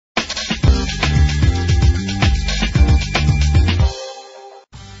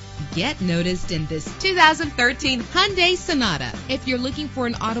Get noticed in this 2013 Hyundai Sonata. If you're looking for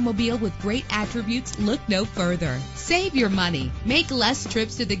an automobile with great attributes, look no further. Save your money. Make less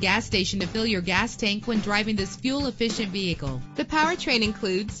trips to the gas station to fill your gas tank when driving this fuel-efficient vehicle. The powertrain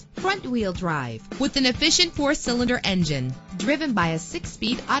includes front-wheel drive with an efficient 4-cylinder engine driven by a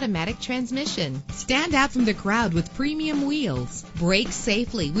 6-speed automatic transmission. Stand out from the crowd with premium wheels. Brake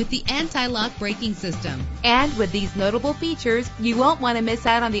safely with the anti-lock braking system. And with these notable features, you won't want to miss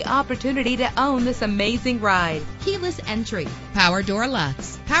out on the opportunity to own this amazing ride. Keyless entry, power door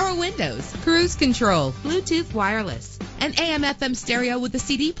locks, power windows, cruise control, Bluetooth wireless, an AM/FM stereo with a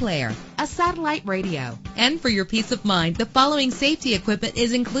CD player, a satellite radio. And for your peace of mind, the following safety equipment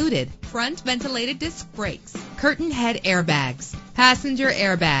is included: front ventilated disc brakes, curtain head airbags, passenger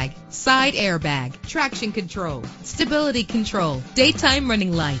airbag, side airbag, traction control, stability control, daytime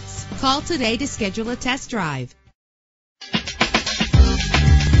running lights. Call today to schedule a test drive.